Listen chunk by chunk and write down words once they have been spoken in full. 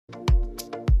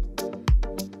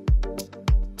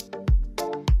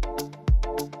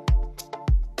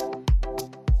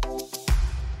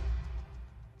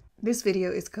This video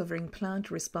is covering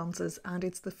plant responses and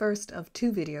it's the first of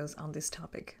two videos on this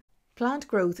topic. Plant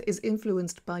growth is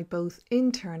influenced by both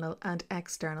internal and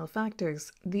external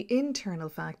factors. The internal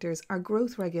factors are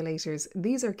growth regulators.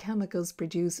 These are chemicals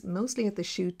produced mostly at the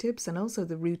shoot tips and also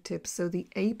the root tips, so the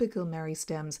apical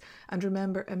meristems. And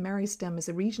remember, a meristem is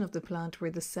a region of the plant where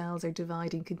the cells are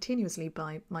dividing continuously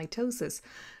by mitosis.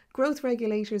 Growth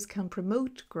regulators can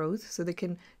promote growth, so they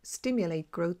can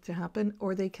stimulate growth to happen,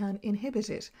 or they can inhibit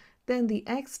it. Then the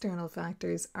external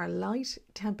factors are light,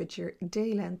 temperature,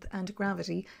 day length and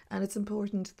gravity, and it's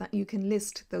important that you can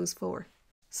list those four.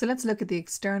 So let's look at the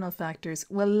external factors.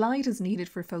 Well, light is needed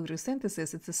for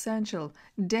photosynthesis, it's essential.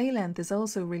 Day length is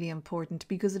also really important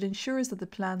because it ensures that the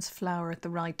plants flower at the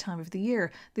right time of the year.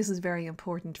 This is very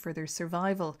important for their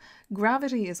survival.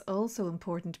 Gravity is also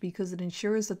important because it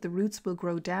ensures that the roots will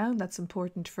grow down. That's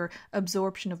important for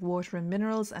absorption of water and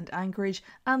minerals and anchorage,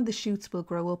 and the shoots will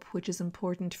grow up, which is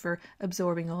important for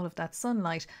absorbing all of that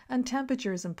sunlight. And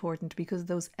temperature is important because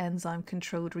those enzyme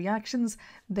controlled reactions,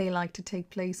 they like to take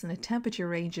place in a temperature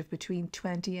range of between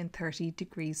 20 and 30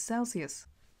 degrees Celsius.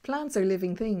 Plants are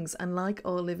living things, and like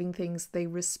all living things, they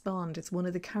respond. It's one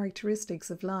of the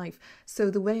characteristics of life. So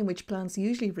the way in which plants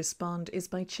usually respond is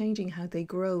by changing how they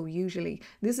grow, usually.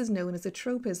 This is known as a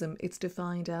tropism. It's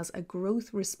defined as a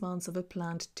growth response of a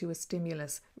plant to a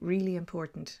stimulus. Really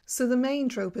important. So the main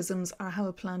tropisms are how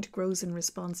a plant grows in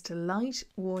response to light,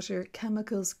 water,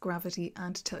 chemicals, gravity,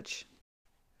 and touch.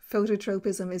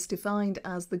 Phototropism is defined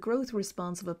as the growth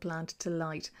response of a plant to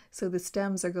light. So the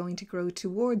stems are going to grow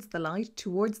towards the light,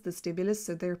 towards the stimulus,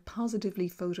 so they're positively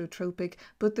phototropic,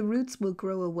 but the roots will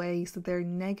grow away, so they're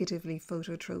negatively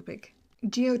phototropic.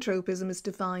 Geotropism is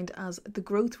defined as the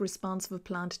growth response of a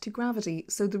plant to gravity.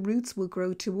 So the roots will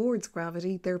grow towards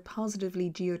gravity, they're positively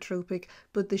geotropic,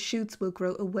 but the shoots will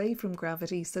grow away from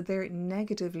gravity, so they're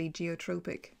negatively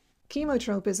geotropic.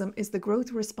 Chemotropism is the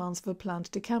growth response of a plant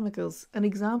to chemicals. An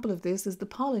example of this is the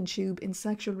pollen tube in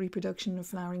sexual reproduction of a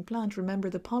flowering plant. Remember,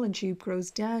 the pollen tube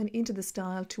grows down into the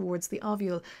style towards the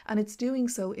ovule, and it's doing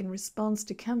so in response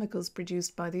to chemicals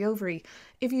produced by the ovary.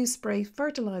 If you spray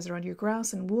fertilizer on your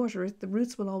grass and water it, the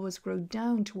roots will always grow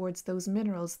down towards those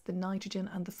minerals, the nitrogen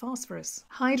and the phosphorus.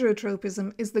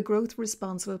 Hydrotropism is the growth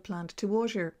response of a plant to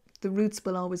water. The roots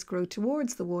will always grow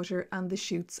towards the water and the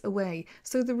shoots away.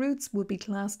 So the roots would be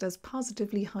classed as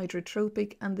positively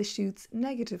hydrotropic and the shoots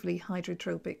negatively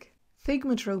hydrotropic.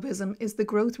 Thigmotropism is the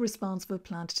growth response of a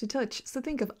plant to touch. So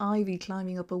think of ivy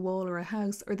climbing up a wall or a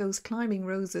house, or those climbing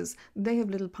roses. They have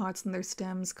little parts in their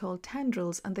stems called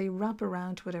tendrils, and they wrap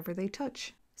around whatever they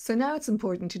touch. So now it's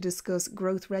important to discuss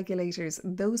growth regulators,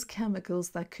 those chemicals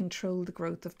that control the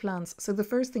growth of plants. So the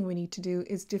first thing we need to do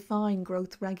is define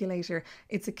growth regulator.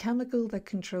 It's a chemical that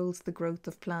controls the growth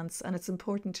of plants, and it's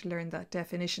important to learn that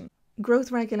definition.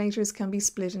 Growth regulators can be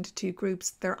split into two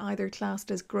groups. They're either classed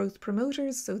as growth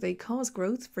promoters, so they cause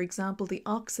growth. For example, the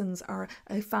auxins are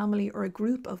a family or a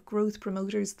group of growth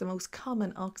promoters. The most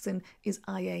common auxin is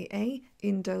IAA,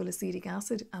 indole acetic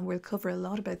acid, and we'll cover a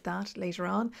lot about that later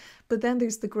on. But then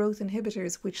there's the growth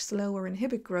inhibitors, which slow or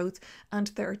inhibit growth, and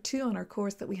there are two on our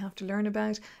course that we have to learn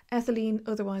about: ethylene,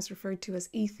 otherwise referred to as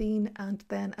ethene, and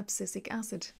then abscisic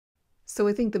acid. So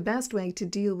I think the best way to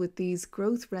deal with these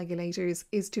growth regulators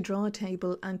is to draw a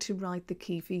table and to write the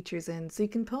key features in. So you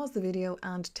can pause the video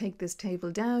and take this table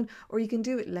down, or you can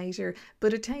do it later,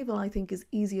 but a table I think is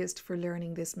easiest for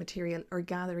learning this material or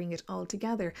gathering it all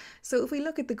together. So if we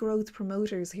look at the growth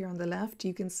promoters here on the left,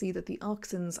 you can see that the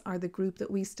auxins are the group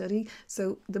that we study.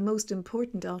 So the most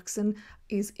important auxin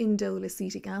is indole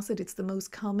acetic acid. It's the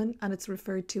most common and it's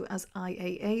referred to as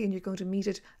IAA, and you're going to meet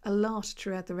it a lot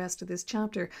throughout the rest of this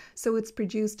chapter. So it's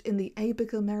produced in the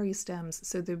apical meristems,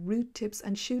 so the root tips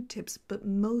and shoot tips, but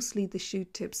mostly the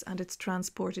shoot tips, and it's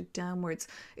transported downwards.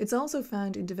 It's also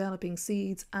found in developing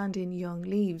seeds and in young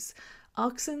leaves.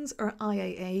 Auxins or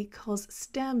IAA cause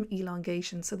stem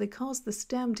elongation, so they cause the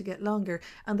stem to get longer,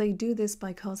 and they do this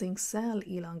by causing cell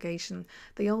elongation.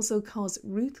 They also cause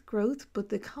root growth, but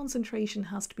the concentration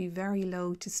has to be very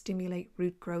low to stimulate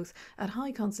root growth. At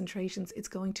high concentrations, it's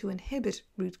going to inhibit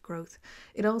root growth.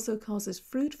 It also causes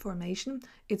fruit formation.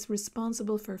 It's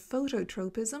responsible for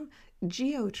phototropism,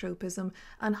 geotropism,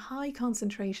 and high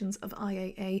concentrations of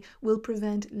IAA will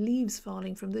prevent leaves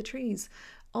falling from the trees.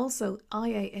 Also,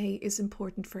 IAA is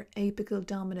important for apical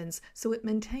dominance, so it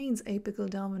maintains apical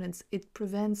dominance. It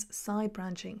prevents side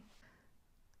branching.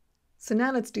 So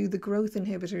now let's do the growth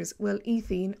inhibitors. Well,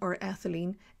 ethene or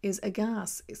ethylene is a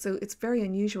gas, so it's very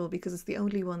unusual because it's the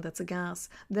only one that's a gas.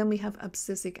 Then we have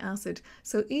abscisic acid.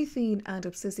 So ethene and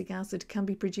abscisic acid can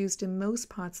be produced in most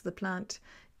parts of the plant.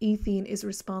 Ethane is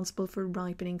responsible for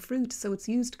ripening fruit, so it's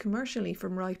used commercially for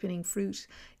ripening fruit.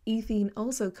 Ethane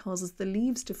also causes the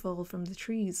leaves to fall from the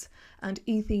trees, and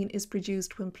ethane is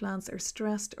produced when plants are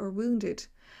stressed or wounded.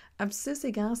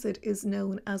 Abscisic acid is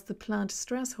known as the plant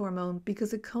stress hormone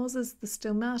because it causes the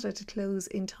stomata to close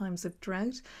in times of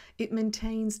drought. It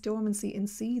maintains dormancy in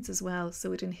seeds as well,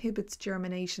 so it inhibits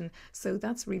germination, so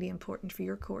that's really important for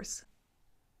your course.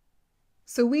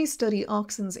 So we study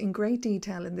auxins in great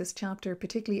detail in this chapter,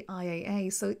 particularly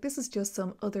IAA, so this is just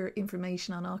some other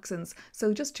information on auxins.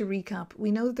 So just to recap,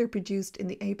 we know that they're produced in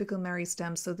the apical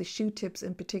meristem, so the shoot tips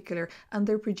in particular, and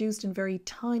they're produced in very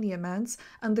tiny amounts,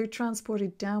 and they're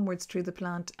transported downwards through the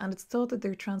plant, and it's thought that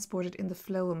they're transported in the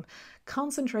phloem.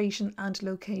 Concentration and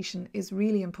location is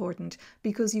really important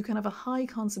because you can have a high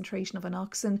concentration of an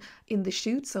auxin in the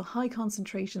shoot, so high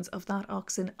concentrations of that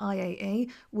auxin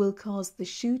IAA will cause the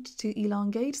shoot to elongate,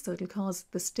 so it'll cause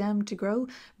the stem to grow,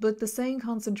 but the same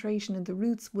concentration in the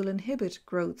roots will inhibit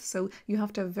growth, so you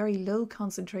have to have very low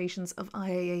concentrations of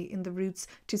IAA in the roots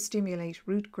to stimulate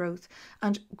root growth.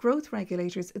 And growth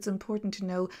regulators, it's important to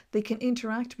know, they can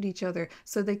interact with each other,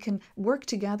 so they can work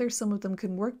together. Some of them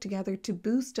can work together to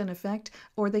boost an effect,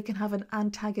 or they can have an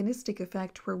antagonistic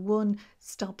effect where one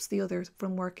stops the other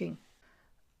from working.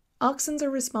 Auxins are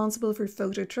responsible for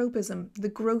phototropism, the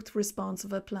growth response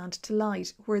of a plant to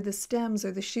light. Where the stems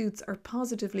or the shoots are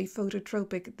positively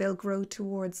phototropic, they'll grow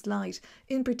towards light.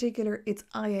 In particular, it's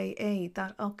IAA,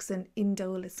 that auxin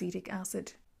indole acetic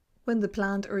acid. When the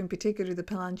plant, or in particular the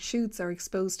plant shoots, are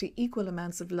exposed to equal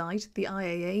amounts of light, the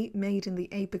IAA made in the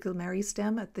apical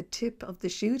meristem at the tip of the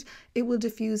shoot, it will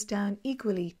diffuse down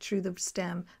equally through the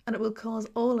stem, and it will cause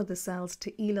all of the cells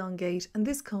to elongate, and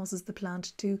this causes the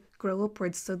plant to grow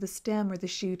upwards, so the stem or the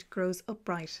shoot grows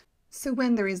upright. So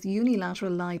when there is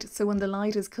unilateral light, so when the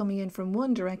light is coming in from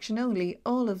one direction only,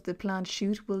 all of the plant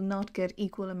shoot will not get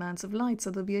equal amounts of light, so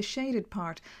there'll be a shaded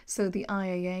part. So the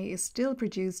IAA is still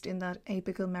produced in that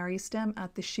apical meristem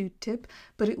at the shoot tip,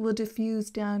 but it will diffuse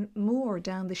down more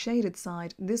down the shaded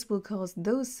side. This will cause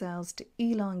those cells to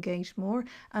elongate more,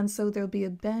 and so there'll be a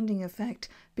bending effect.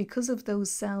 Because of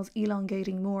those cells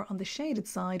elongating more on the shaded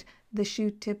side, the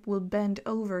shoot tip will bend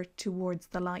over towards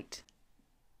the light.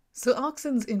 So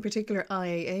auxins, in particular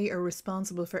IAA, are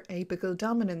responsible for apical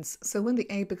dominance. So when the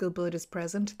apical bud is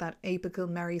present, that apical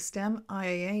meristem,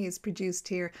 IAA is produced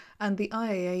here, and the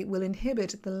IAA will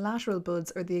inhibit the lateral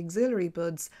buds or the axillary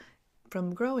buds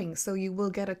from growing, so you will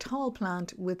get a tall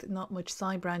plant with not much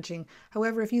side branching.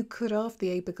 However, if you cut off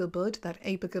the apical bud, that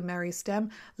apical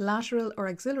meristem, lateral or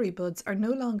axillary buds are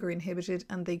no longer inhibited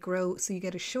and they grow, so you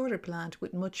get a shorter plant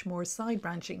with much more side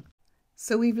branching.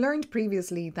 So we've learned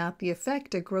previously that the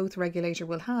effect a growth regulator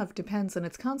will have depends on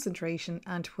its concentration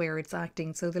and where it's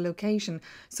acting, so the location.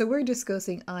 So we're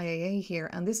discussing IAA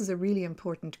here, and this is a really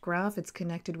important graph. It's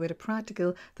connected with a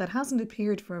practical that hasn't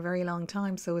appeared for a very long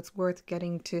time, so it's worth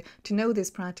getting to know this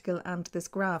practical and this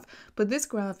graph. But this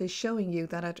graph is showing you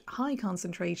that at high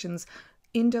concentrations,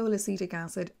 indole acetic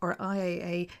acid, or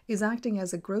IAA, is acting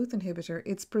as a growth inhibitor.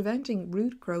 It's preventing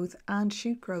root growth and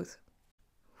shoot growth.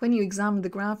 When you examine the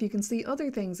graph, you can see other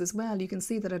things as well. You can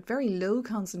see that at very low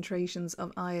concentrations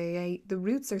of IAA, the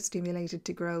roots are stimulated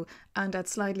to grow, and at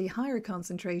slightly higher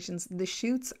concentrations, the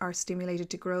shoots are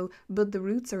stimulated to grow, but the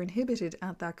roots are inhibited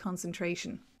at that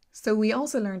concentration. So we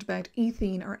also learned about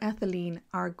ethane or ethylene,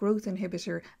 our growth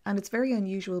inhibitor, and it's very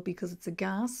unusual because it's a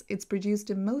gas, it's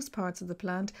produced in most parts of the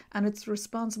plant, and it's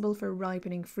responsible for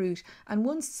ripening fruit. And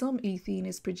once some ethane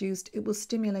is produced, it will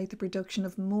stimulate the production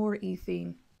of more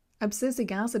ethane. Abscisic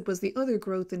acid was the other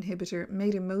growth inhibitor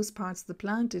made in most parts of the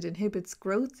plant. It inhibits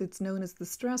growth. It's known as the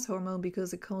stress hormone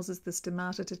because it causes the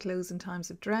stomata to close in times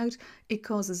of drought. It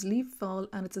causes leaf fall,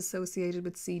 and it's associated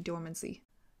with seed dormancy.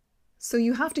 So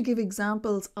you have to give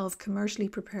examples of commercially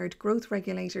prepared growth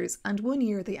regulators, and one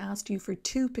year they asked you for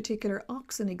 2 particular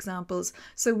auxin examples.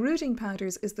 So rooting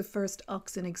powders is the first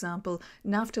auxin example.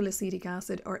 Naphthol acetic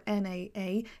acid, or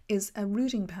NAA, is a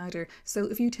rooting powder. So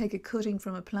if you take a cutting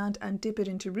from a plant and dip it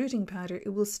into rooting powder, it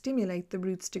will stimulate the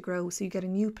roots to grow, so you get a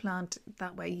new plant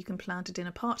that way. You can plant it in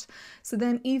a pot. So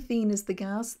then ethane is the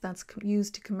gas that's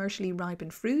used to commercially ripen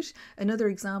fruit. Another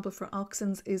example for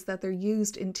auxins is that they're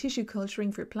used in tissue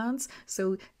culturing for plants.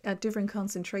 So at different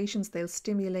concentrations they'll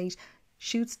stimulate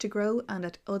shoots to grow, and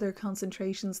at other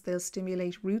concentrations they'll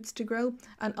stimulate roots to grow,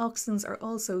 and auxins are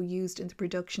also used in the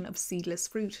production of seedless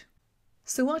fruit.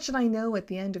 So what should I know at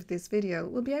the end of this video?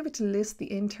 We'll be able to list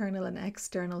the internal and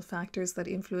external factors that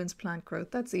influence plant growth.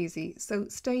 That's easy. So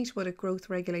state what a growth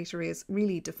regulator is,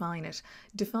 really define it.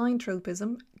 Define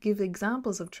tropism, give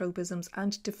examples of tropisms,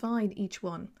 and define each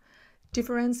one.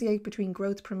 Differentiate between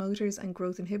growth promoters and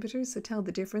growth inhibitors, so tell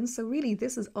the difference. So really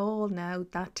this is all now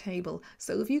that table.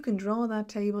 So if you can draw that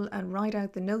table and write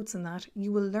out the notes in that,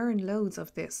 you will learn loads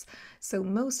of this. So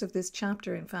most of this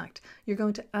chapter, in fact, you're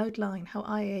going to outline how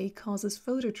IA causes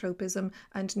phototropism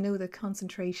and know that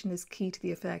concentration is key to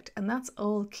the effect. And that's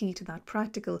all key to that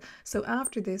practical. So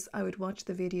after this, I would watch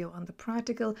the video on the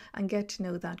practical and get to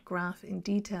know that graph in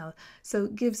detail. So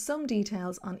give some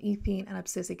details on ethene and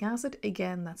abscisic acid.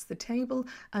 Again, that's the table.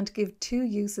 And give 2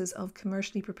 uses of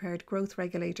commercially prepared growth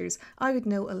regulators. I would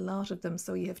know a lot of them,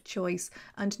 so you have choice,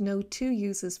 and know 2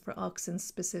 uses for auxins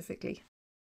specifically.